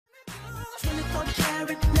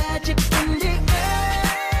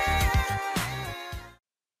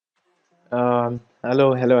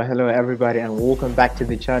Hello everybody, and welcome back to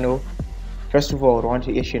the channel. First of all, I want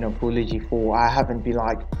to issue an apology for I haven't been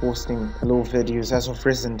posting a lot of videos as of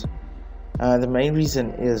recent. The main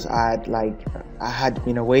reason is I had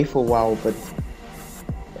been away for a while, but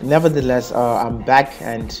nevertheless, I'm back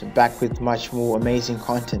with much more amazing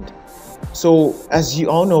content. So as you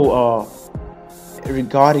all know,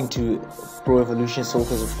 regarding to Pro Evolution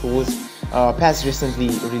Soccer, of course, PES recently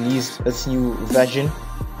released its new version,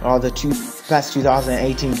 the PES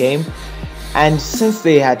 2018 game, and since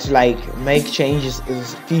they had to make changes, a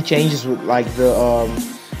few changes with the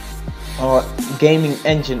gaming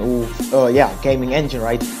engine, gaming engine,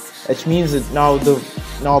 right? It means that now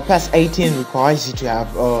PES 18 requires you to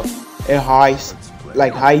have a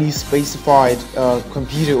highly specified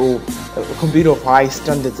computer, or a computer of high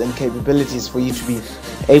standards and capabilities for you to be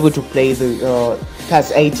able to play the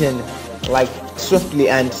PES 18 swiftly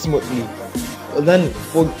and smoothly. Then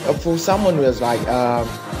for someone who has a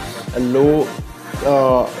low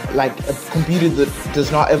a computer that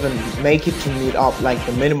does not even make it to meet up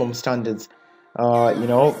the minimum standards,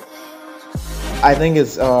 I think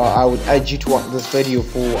it's I would urge you to watch this video.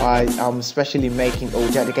 I'm especially making or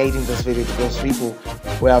dedicating this video to those people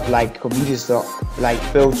who have computers that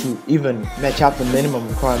fail to even match up the minimum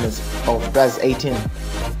requirements of PES 18.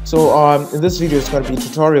 So in this video, it's going to be a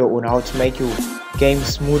tutorial on how to make your game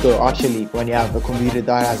smoother actually when you have a computer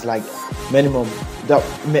that has minimum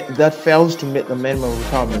that fails to meet the minimum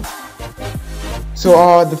requirements.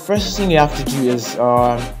 So the first thing you have to do is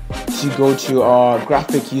to go to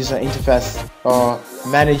graphic user interface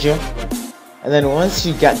manager, and then once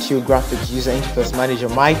you get to your graphic user interface manager,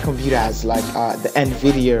 my computer has the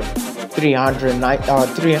NVIDIA the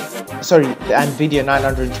NVIDIA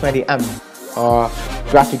 920M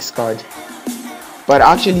graphics card, but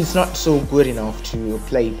actually it's not so good enough to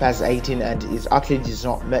play PES 18, and it actually does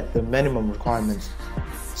not meet the minimum requirements.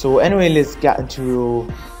 So anyway, let's get into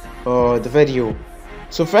the video.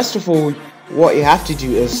 So first of all, what you have to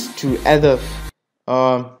do is to either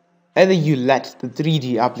you let the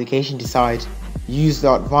 3D application decide, use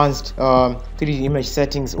the advanced 3D image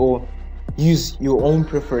settings, or use your own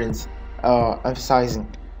preference, emphasizing.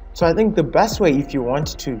 So I think the best way, if you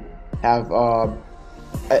want to have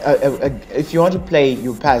if you want to play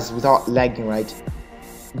your PES without lagging, right,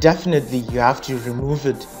 definitely you have to remove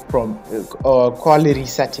it from quality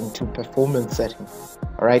setting to performance setting.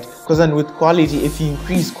 Alright, because then with quality, if you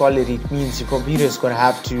increase quality, it means your computer is going to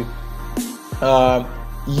have to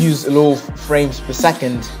use a lot of frames per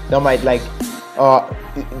second. That might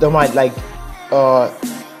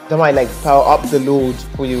power up the load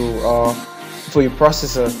for your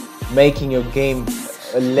processor, making your game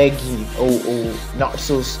laggy or not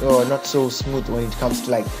so smooth when it comes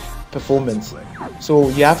to performance. So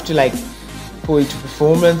you have to put it to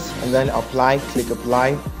performance and then click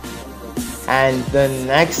apply, and then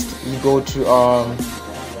next you go to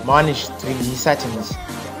manage 3D settings.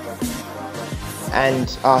 And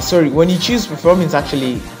when you choose performance,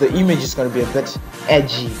 actually the image is going to be a bit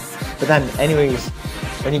edgy, but then anyways,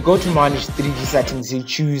 when you go to manage 3D settings, you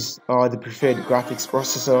choose the preferred graphics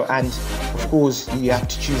processor, and of course you have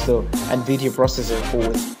to choose the NVIDIA processor for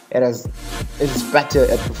it. It is better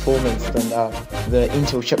at performance than the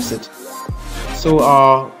Intel chipset. So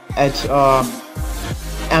at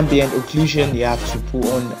ambient occlusion, you have to put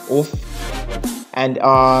on off, and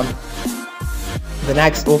the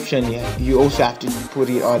next option, you also have to put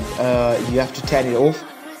it on, you have to turn it off,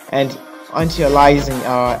 and anti-aliasing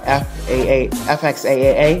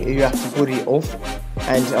FXAA, you have to put it off,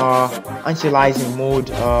 and anti-aliasing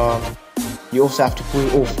mode, you also have to put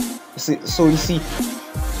it off. So you see,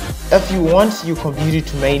 if you want your computer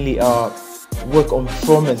to mainly work on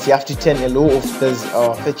performance, you have to turn a lot of those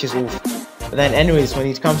features off. But then anyways, when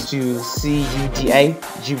it comes to CUDA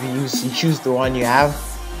GPUs, you choose the one you have.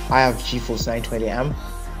 I have GeForce 920M,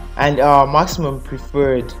 and maximum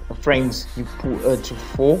preferred frames you put to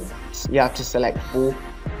 4. So you have to select 4,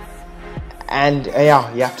 and you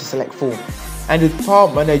have to select 4. And with power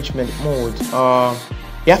management mode,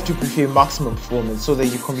 you have to prefer maximum performance so that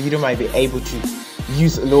your computer might be able to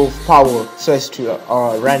use a lot of power so as to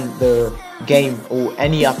run the game or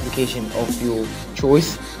any application of your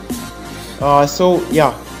choice.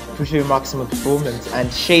 Prefer maximum performance,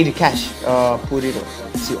 and shader cache, put it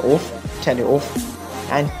to off, turn it off.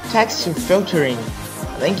 And texture filtering,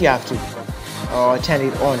 I think you have to turn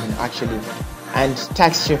it on actually. And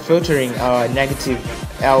texture filtering, negative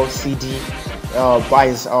LCD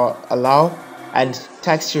bias allow, and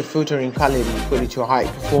texture filtering quality, put it to high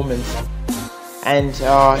performance. and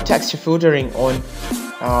texture filtering on.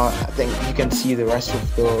 I think you can see the rest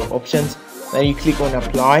of the options. Then you click on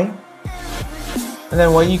apply, and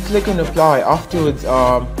then when you click on apply, afterwards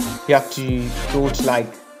you have to go to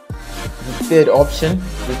like the third option,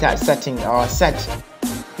 the tab setting, set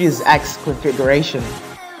PES X configuration.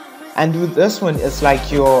 And with this one, it's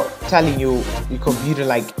like you're telling your computer,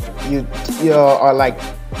 like you are like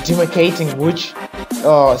demarcating which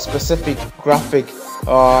specific graphic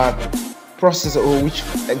processor, or which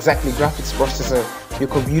exactly graphics processor your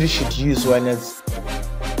computer should use when it's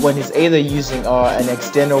either using an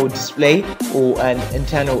external display or an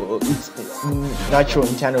internal, natural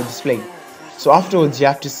internal display. So afterwards you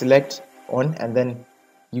have to select on, and then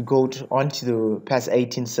you go onto the PES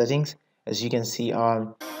 18 settings, as you can see.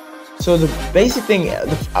 So the basic thing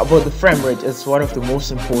about the frame rate is one of the most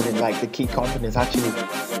important, like the key components actually.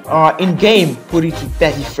 In game, put it to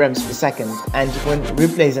 30 frames per second, and when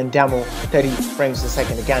replays and demo, 30 frames per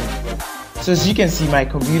second again. So as you can see, my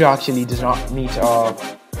computer actually does not meet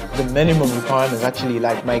the minimum requirements. Actually,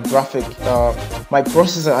 like my graphic, my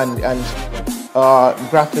processor and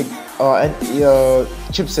graphic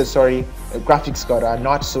chipset, sorry, graphics card are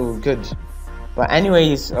not so good. But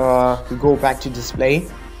anyways, we go back to display.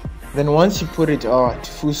 Then once you put it to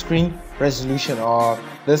full screen resolution, or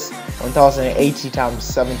this 1080 times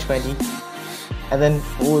 720, and then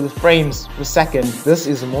for the frames per second, this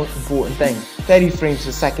is the most important thing, 30 frames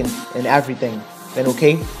per second and everything. Then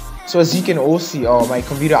okay. So as you can all see, my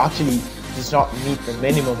computer actually does not meet the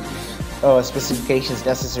minimum specifications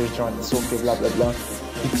necessary to run the software, blah blah blah.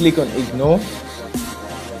 You click on ignore,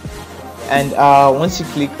 and once you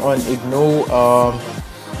click on ignore,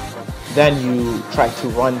 then you try to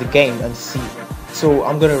run the game and see. So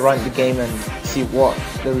I'm gonna run the game and see what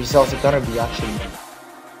the results are gonna be actually.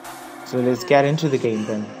 So let's get into the game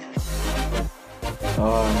then.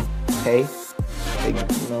 Okay,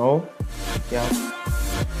 no, yeah.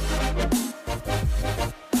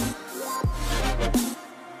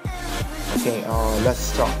 Okay, let's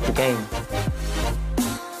start the game.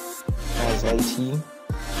 As 18.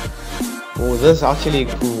 Oh, this is actually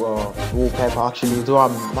a cool wallpaper actually, though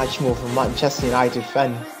I'm much more of a Manchester United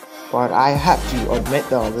fan, but I have to admit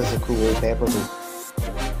that this is a cool wallpaper too.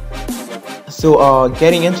 So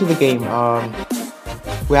getting into the game,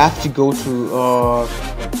 we have to go to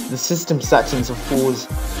the system settings, of course,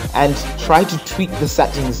 and try to tweak the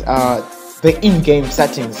settings, the in-game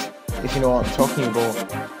settings, if you know what I'm talking about.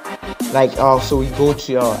 Like so we go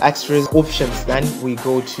to extras, options, then we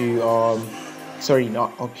go to sorry,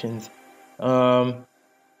 not options,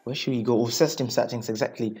 where should we go? Oh, system settings,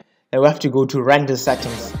 exactly. Then we have to go to render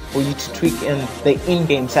settings for you to tweak in the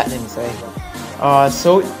in-game settings, right?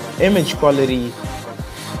 So image quality,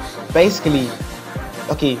 basically,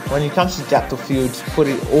 okay, when it comes to depth of field, put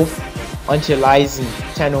it off until lies,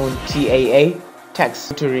 turn on TAA,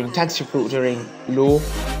 texture filtering low,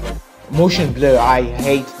 motion blur, I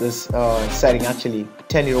hate this setting actually,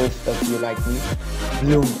 turn it off if you like me,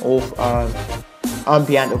 bloom off,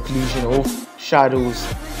 ambient occlusion off, shadows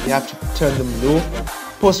you have to turn them low,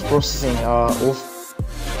 post-processing off,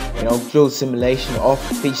 you know, close simulation off,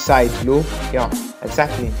 page size low, yeah,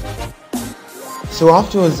 exactly. So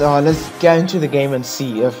afterwards, let's get into the game and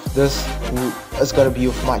see if this is gonna be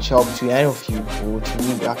of much help to any of you, or to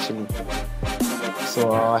me actually.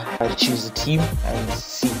 So I choose a team and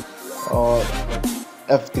see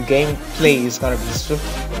if the gameplay is gonna be swift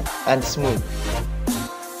and smooth.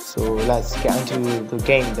 So let's get into the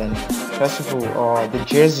game then. First of all, the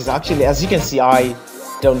jerseys, actually, as you can see, I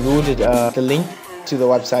downloaded the link to the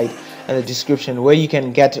website and the description where you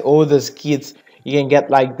can get all those kits. You can get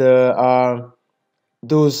like the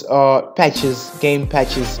those patches, game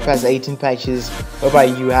patches, PES 18 patches, whereby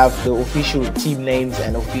you have the official team names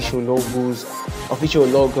and official logos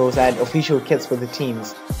and official kits for the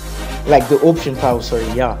teams, like the option files, sorry,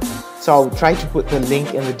 yeah. So I'll try to put the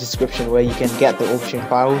link in the description where you can get the option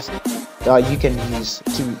files that you can use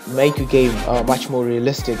to make your game much more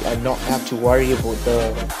realistic and not have to worry about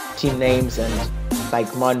the team names and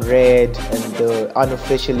like Man Red and the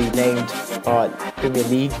unofficially named Premier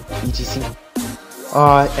League, etc.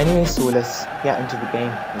 Anyway, so let's get into the game.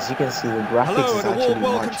 As you can see, the graphics is actually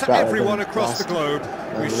much better than last, last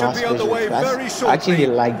version of PES. I actually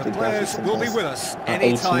like the graphics in PES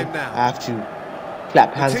 18. I have to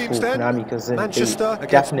clap hands for Konami because they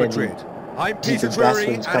definitely did the best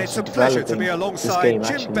when it comes to developing this game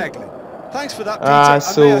actually. Thanks for that,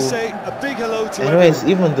 Peter. So anyways,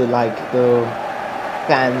 even the the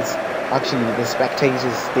fans, actually the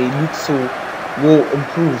spectators, they look so well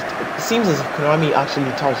improved. It seems as if Konami actually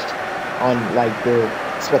touched on like the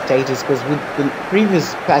spectators, because with the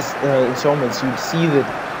previous past installments, you'd see that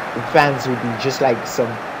the fans would be just like some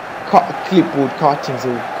clipboard cartoons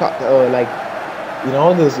or like, you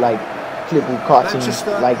know, those like clipboard cartoons,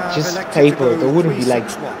 like just paper. There wouldn't be like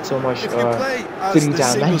so much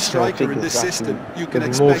three-dimensional figures. Actually,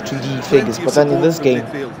 there'd be more 2D figures. But then in this game,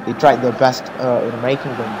 they tried their best in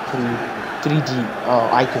making them 3D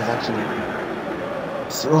icons actually.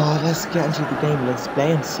 So let's get into the game. Let's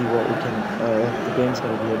play and see what we can. If the game's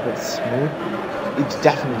gonna be a bit smooth. It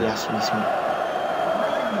definitely has to be smooth.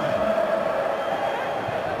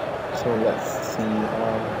 So let's see.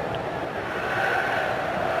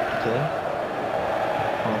 Okay.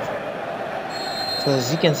 So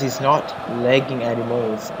as you can see, it's not lagging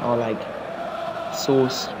anymore. It's not like so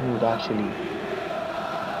smooth actually.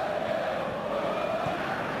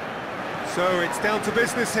 So it's down to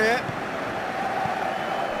business here.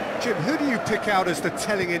 Jim, who do you pick out as the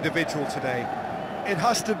telling individual today? It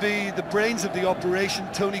has to be the brains of the operation,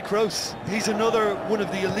 Toni Kroos. He's another one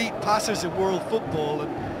of the elite passers in world football,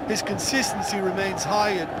 and his consistency remains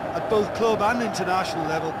high at both club and international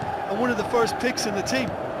level, and one of the first picks in the team.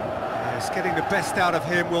 Yes, getting the best out of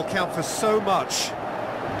him will count for so much.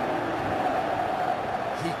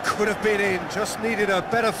 He could have been in, just needed a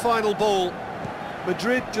better final ball.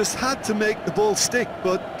 Madrid just had to make the ball stick,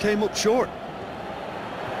 but came up short.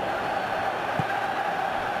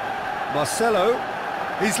 Marcelo,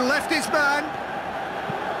 he's left his man.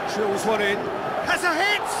 Drills one in, has a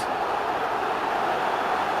hit!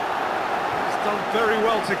 He's done very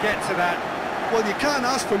well to get to that. Well, you can't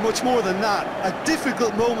ask for much more than that. A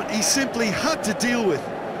difficult moment he simply had to deal with.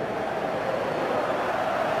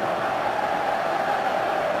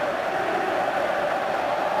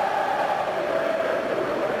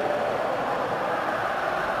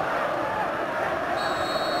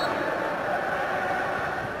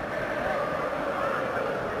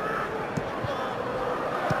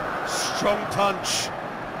 Strong punch.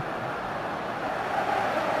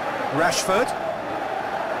 Rashford.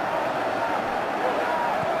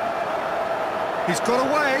 He's got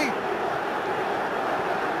away.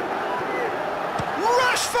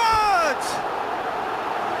 Rashford!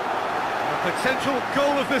 A potential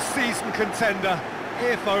goal of the season contender,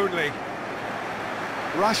 if only.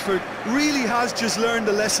 Rashford really has just learned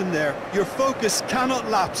a lesson there. Your focus cannot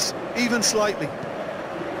lapse, even slightly.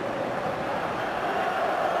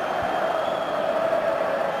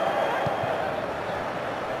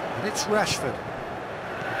 And it's Rashford.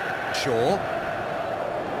 Shaw.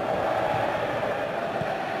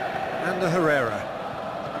 And the Herrera.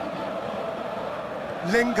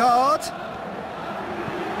 Lingard.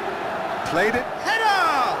 Played it.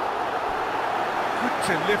 Header! Good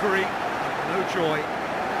delivery. No joy.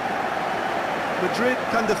 Madrid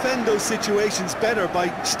can defend those situations better by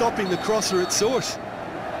stopping the crosser at source.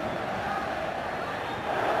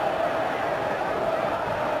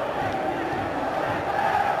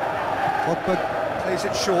 Pogba plays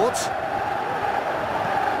it short.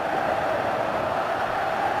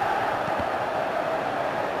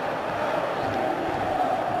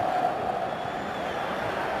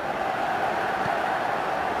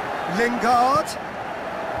 Lingard.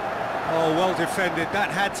 Oh, well defended. That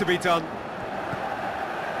had to be done.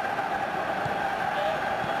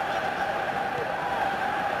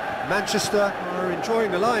 Manchester are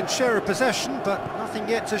enjoying the lion's share of possession, but nothing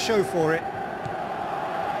yet to show for it.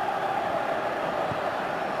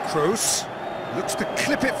 Kroos looks to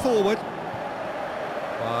clip it forward.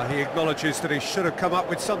 He acknowledges that he should have come up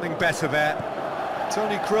with something better there.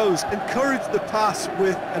 Toni Kroos encouraged the pass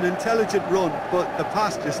with an intelligent run, but the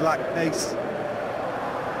pass just lacked pace.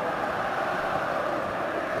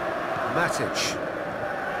 Matic.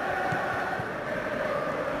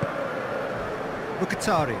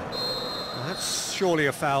 Mkhitaryan. Well, that's surely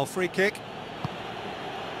a foul. Free kick.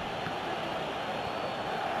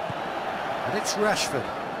 And it's Rashford.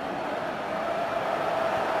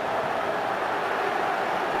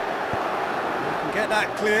 We can get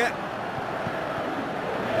that clear.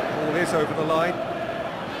 Ball is over the line.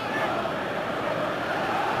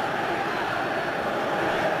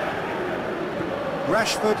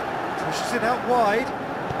 Rashford pushes it out wide.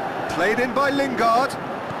 Played in by Lingard.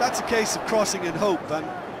 That's a case of crossing in hope, and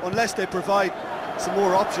unless they provide some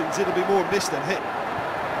more options, it'll be more missed than hit.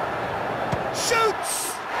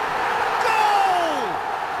 Shoots! Goal!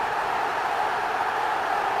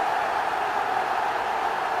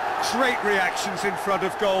 Great reactions in front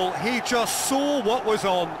of goal. He just saw what was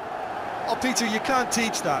on. Oh, Peter, you can't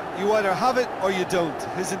teach that. You either have it or you don't.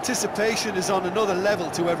 His anticipation is on another level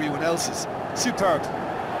to everyone else's. Superb.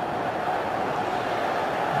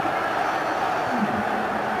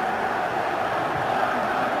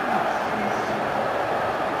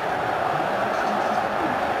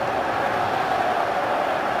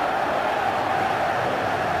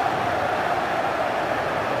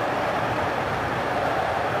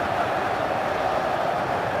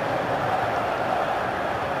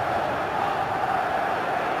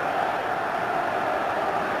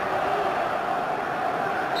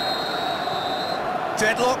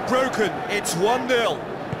 Deadlock broken, it's 1-0.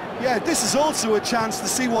 Yeah, this is also a chance to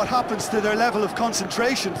see what happens to their level of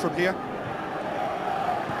concentration from here.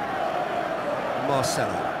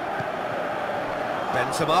 Marcelo.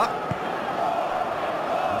 Benzema.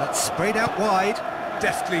 That's sprayed out wide.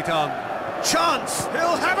 Deftly done. Chance!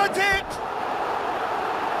 He'll have a dip!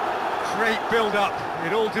 Great build-up.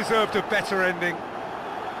 It all deserved a better ending.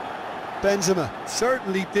 Benzema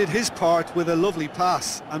certainly did his part with a lovely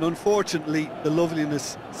pass, and unfortunately the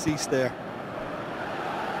loveliness ceased there.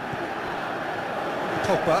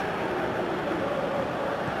 Pogba.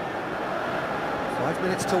 5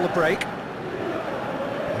 minutes till the break.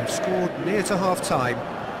 They've scored near to half-time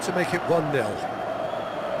to make it 1-0.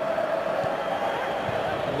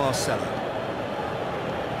 Marcelo.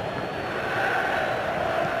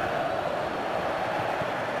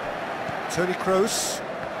 Toni Kroos.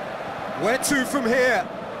 Where to from here?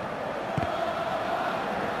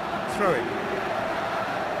 Throwing.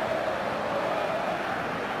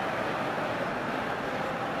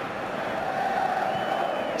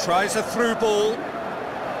 Tries a through ball.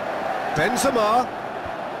 Benzema.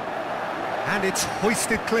 And it's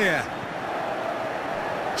hoisted clear.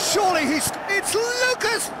 Surely it's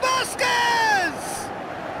Lucas Vazquez!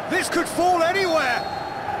 This could fall anywhere.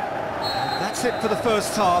 And that's it for the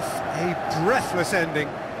first half. A breathless ending.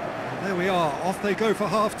 And there we are, off they go for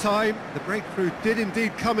half-time. The breakthrough did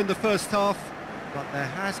indeed come in the first half, but there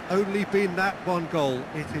has only been that one goal.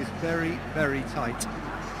 It is very, very tight.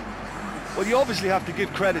 Well, you obviously have to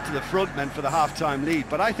give credit to the front men for the half-time lead,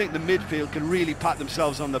 but I think the midfield can really pat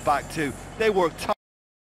themselves on the back too. They worked